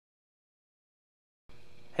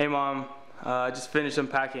Hey mom, I just finished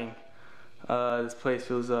unpacking. This place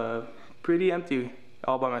feels pretty empty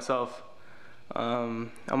all by myself.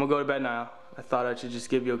 I'm gonna go to bed now. I thought I should just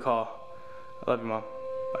give you a call. I love you, mom.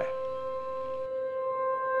 Bye.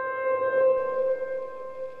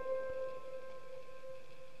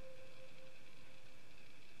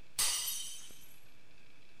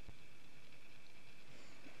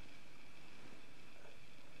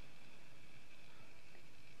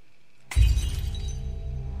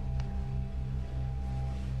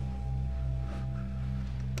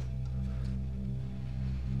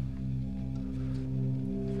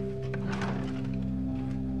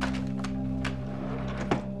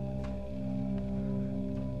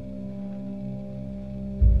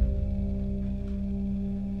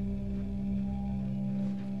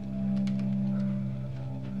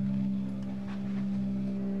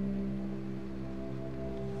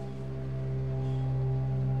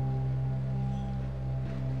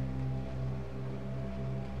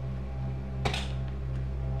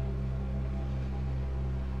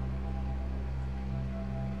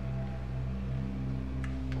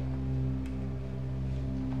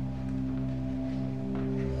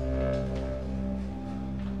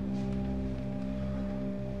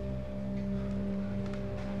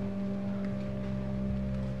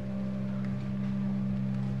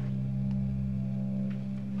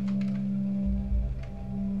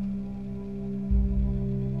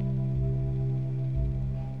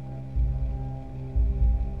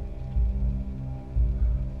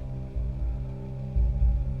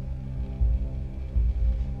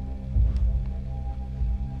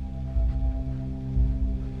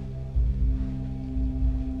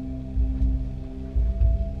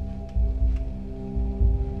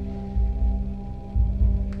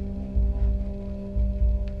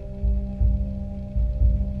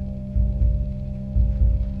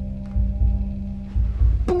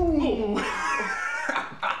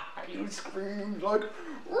 You screamed like,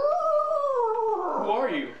 Who are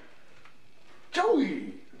you?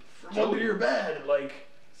 Joey, from Joey? under your bed, like,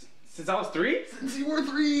 Since I was 3? since you were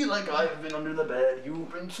 3, like, I've been under the bed,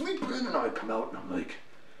 you've been sleeping, and I come out, and I'm like,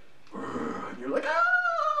 and you're like,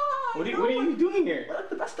 ah! What are you doing here? We're like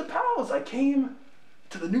the best of pals. I came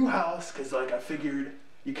to the new house, because, like, I figured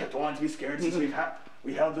you kept wanting to be scared since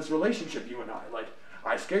we held this relationship, you and I, like,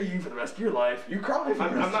 I scare you for the rest of your life. You cry for the rest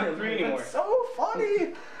of your life. I'm not 3 anymore. It's so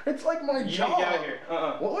funny. It's like my You job. get out of here.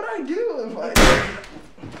 What would I do if I...